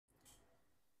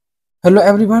Hello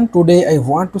everyone, today I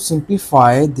want to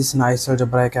simplify this nice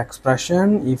algebraic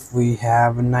expression. If we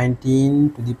have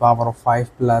 19 to the power of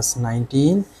 5 plus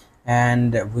 19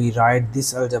 and we write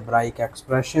this algebraic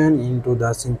expression into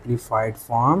the simplified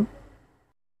form.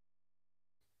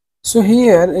 So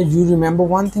here you remember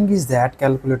one thing is that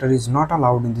calculator is not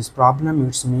allowed in this problem.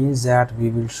 It means that we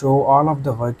will show all of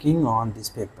the working on this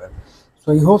paper.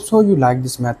 So I hope so you like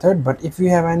this method, but if you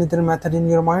have any other method in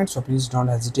your mind, so please don't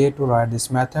hesitate to write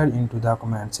this method into the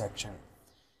comment section.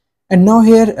 And now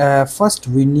here first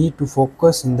we need to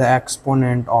focus in the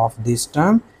exponent of this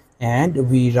term,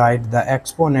 and we write the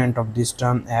exponent of this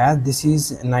term as this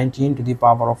is 19 to the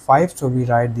power of 5. So we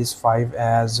write this 5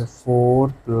 as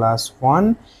 4 plus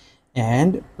 1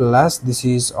 and plus this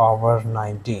is our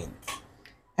 19.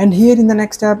 And here in the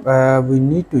next step we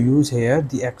need to use here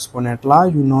the exponent law.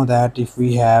 You know that if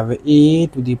we have a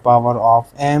to the power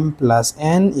of m plus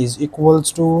n is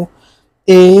equals to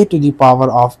a to the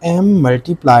power of m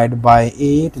multiplied by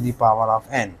a to the power of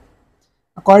n.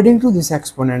 According to this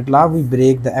exponent law, we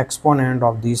break the exponent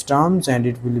of these terms and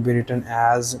it will be written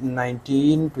as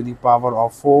 19 to the power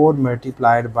of 4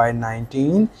 multiplied by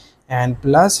 19 and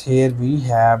plus here we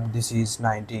have this is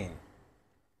 19.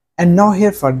 And now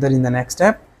here further in the next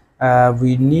step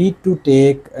we need to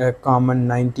take a common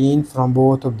 19 from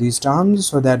both of these terms,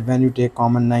 so that when you take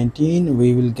common 19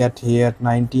 we will get here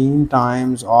 19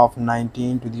 times of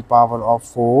 19 to the power of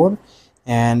 4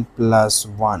 and plus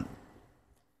 1.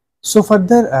 So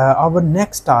further our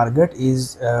next target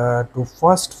is to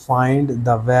first find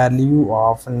the value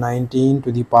of 19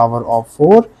 to the power of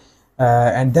 4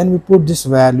 and then we put this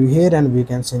value here and we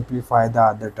can simplify the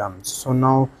other terms. So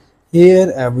now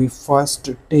here we first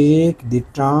take the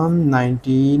term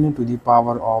 19 to the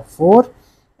power of 4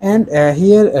 and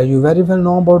here you very well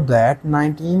know about that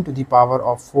 19 to the power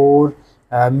of 4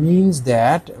 means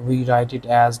that we write it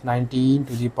as 19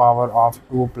 to the power of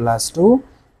 2 plus 2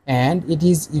 and it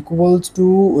is equals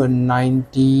to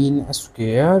 19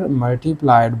 square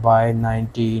multiplied by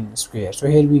 19 square. So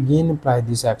here we again apply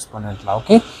this exponent law.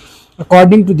 Okay,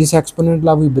 according to this exponent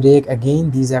law we break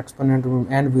again these exponent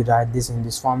and we write this in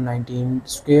this form 19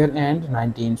 square and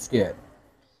 19 square.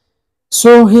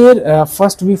 So here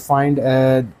first we find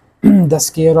the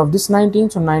square of this 19.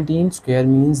 So 19 square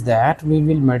means that we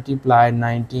will multiply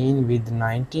 19 with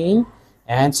 19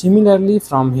 and similarly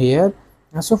from here.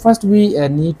 So first we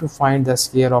need to find the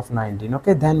square of 19.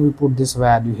 Okay, then we put this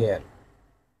value here.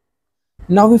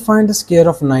 Now we find the square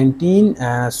of 19.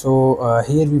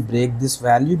 Here we break this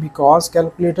value because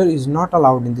calculator is not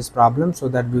allowed in this problem, so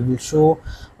that we will show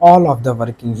all of the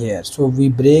working here. So we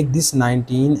break this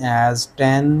 19 as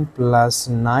 10 plus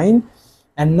 9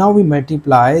 and now we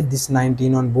multiply this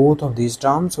 19 on both of these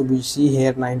terms. So we see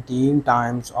here 19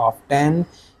 times of 10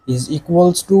 is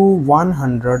equals to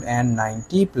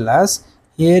 190 plus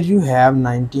here you have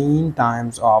 19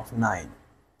 times of 9.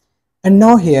 And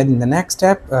now here in the next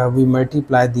step we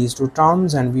multiply these two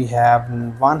terms and we have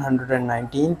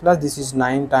 119 plus this is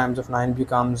 9 times of 9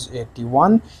 becomes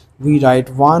 81. We write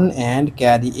 1 and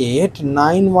carry 8.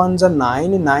 9 ones are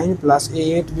 9. 9 plus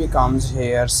 8 becomes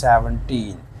here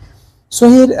 17. So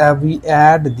here we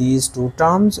add these two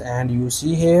terms and you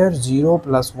see here 0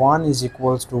 plus 1 is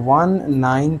equals to 1.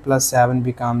 9 plus 7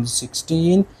 becomes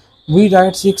 16. We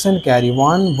write 6 and carry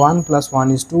 1. 1 plus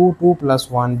 1 is 2. 2 plus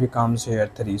 1 becomes here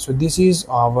 3. So this is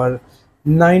our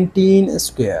 19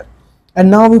 square. And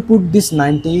now we put this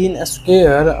 19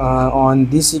 square on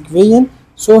this equation.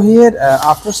 So here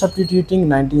after substituting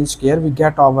 19 square we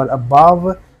get our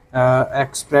above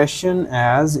expression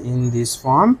as in this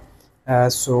form.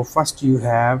 So first you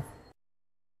have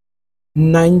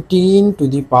 19 to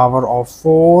the power of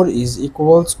 4 is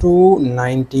equals to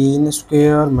 19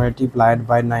 square multiplied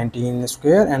by 19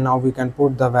 square, and now we can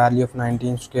put the value of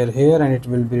 19 square here and it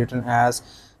will be written as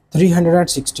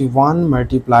 361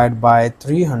 multiplied by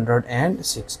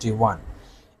 361.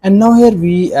 And now here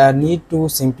we need to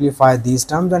simplify these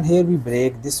terms and here we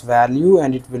break this value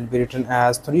and it will be written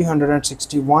as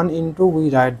 361 into we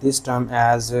write this term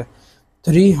as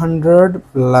 300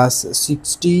 plus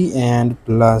 60 and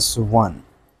plus 1.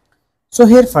 So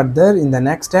here further in the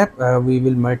next step we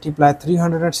will multiply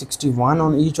 361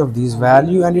 on each of these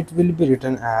value and it will be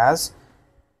written as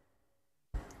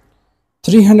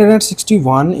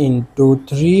 361 into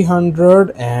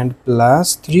 300 and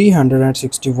plus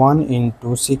 361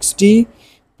 into 60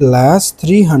 plus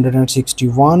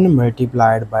 361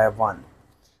 multiplied by 1.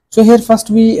 So here first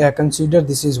we consider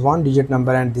this is 1 digit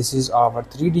number and this is our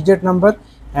 3 digit number,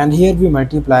 and here we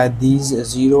multiply these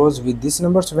zeros with this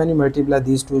number. So when you multiply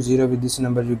these two 0 with this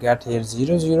number you get here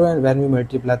 0 0, and when we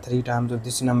multiply 3 times of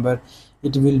this number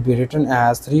it will be written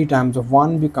as 3 times of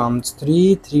 1 becomes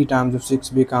 3, 3 times of 6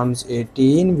 becomes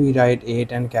 18, we write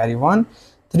 8 and carry 1,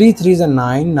 3 3s are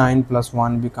 9, 9 plus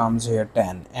 1 becomes here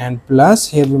 10, and plus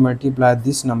here we multiply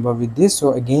this number with this.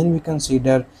 So again we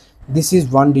consider this is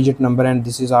one digit number and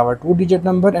this is our two digit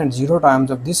number, and 0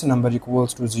 times of this number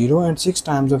equals to 0, and 6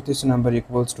 times of this number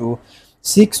equals to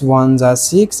 6 ones are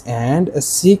 6, and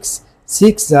 6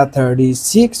 are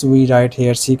 36, we write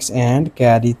here 6 and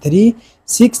carry 3,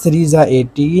 6 3s are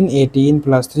 18, 18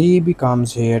 plus 3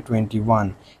 becomes here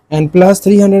 21, and plus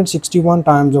 361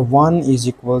 times of 1 is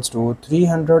equals to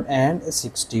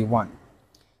 361.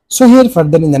 So here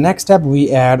further in the next step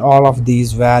we add all of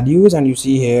these values, and you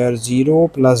see here 0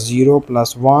 plus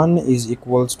 1 is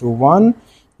equals to 1,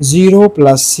 0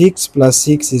 plus 6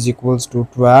 is equals to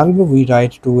 12, we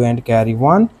write 2 and carry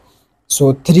 1.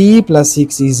 So 3 plus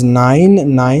 6 is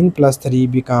 9, 9 plus 3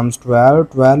 becomes 12,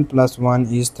 12 plus 1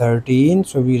 is 13,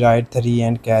 so we write 3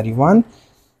 and carry 1.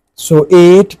 So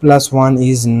 8 plus 1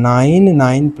 is 9,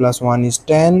 9 plus 1 is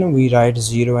 10, we write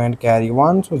 0 and carry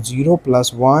 1. So 0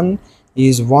 plus 1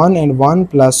 is 1, and 1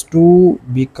 plus 2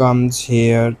 becomes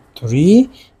here 3,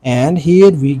 and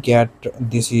here we get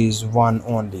this is 1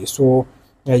 only. So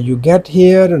you get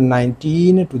here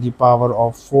 19 to the power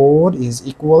of 4 is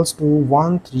equals to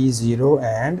 130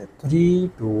 and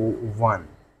 321.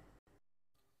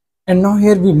 And now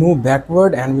here we move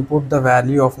backward and we put the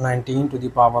value of 19 to the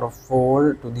power of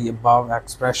 4 to the above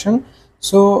expression.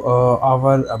 So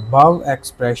our above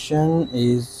expression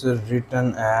is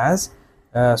written as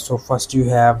so first you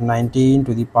have 19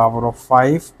 to the power of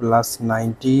 5 plus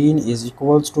 19 is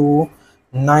equals to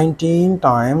 19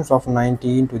 times of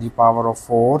 19 to the power of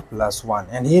 4 plus 1,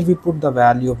 and here we put the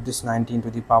value of this 19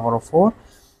 to the power of 4.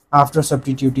 After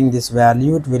substituting this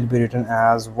value, it will be written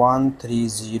as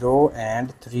 130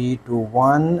 and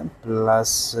 321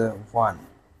 plus 1.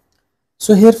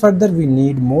 So here further we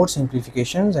need more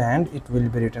simplifications, and it will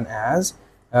be written as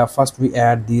first we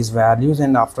add these values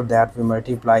and after that we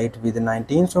multiply it with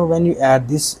 19. So when you add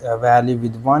this value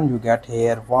with 1, you get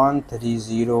here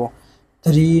 130,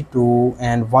 3 2,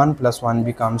 and 1 plus 1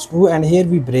 becomes 2, and here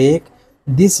we break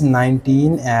this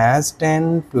 19 as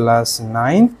 10 plus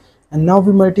 9, and now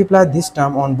we multiply this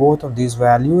term on both of these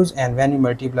values, and when you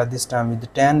multiply this term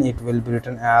with 10, it will be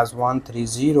written as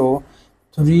 130,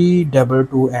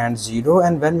 322 and 0,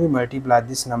 and when we multiply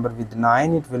this number with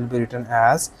 9, it will be written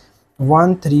as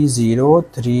 130,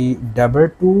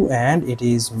 322, and it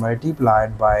is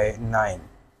multiplied by 9.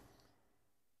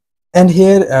 And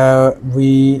here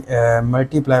we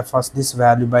multiply first this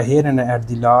value by here, and at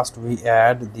the last we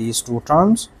add these two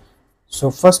terms. So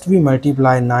first we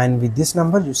multiply 9 with this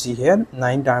number. You see here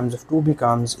 9 times of 2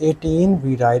 becomes 18,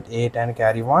 we write 8 and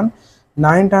carry 1.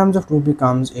 9 times of 2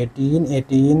 becomes 18,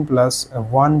 18 plus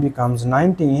 1 becomes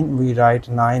 19, we write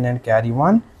 9 and carry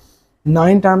 1.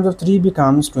 9 times of 3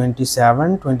 becomes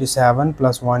 27, 27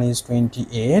 plus 1 is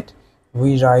 28,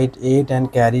 we write 8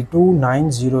 and carry 2.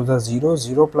 9 zeros are 0,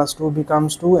 0 plus 2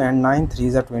 becomes 2, and 9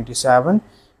 threes are 27,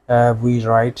 we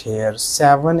write here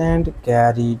 7 and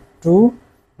carry 2.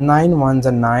 9 ones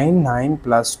are 9, 9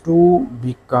 plus 2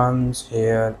 becomes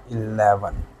here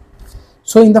 11.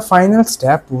 So in the final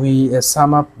step we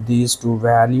sum up these two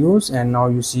values, and now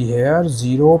you see here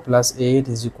 0 plus 8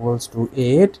 is equals to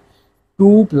 8,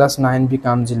 2 plus 9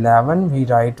 becomes 11, we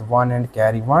write 1 and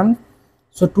carry 1.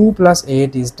 So 2 plus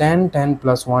 8 is 10, 10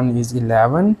 plus 1 is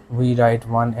 11, we write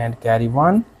 1 and carry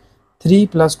 1. 3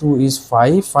 plus 2 is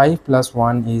 5, 5 plus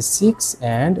 1 is 6,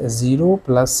 and 0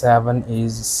 plus 7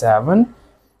 is 7.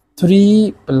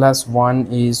 3 plus 1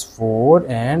 is 4,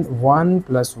 and 1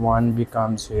 plus 1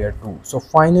 becomes here 2. So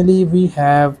finally we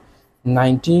have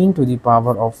 19 to the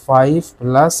power of 5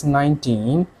 plus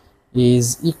 19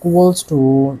 is equals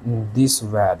to this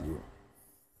value.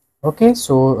 Okay,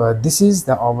 so this is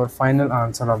our final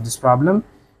answer of this problem,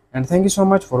 and thank you so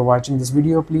much for watching this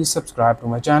video. Please subscribe to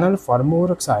my channel for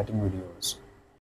more exciting videos.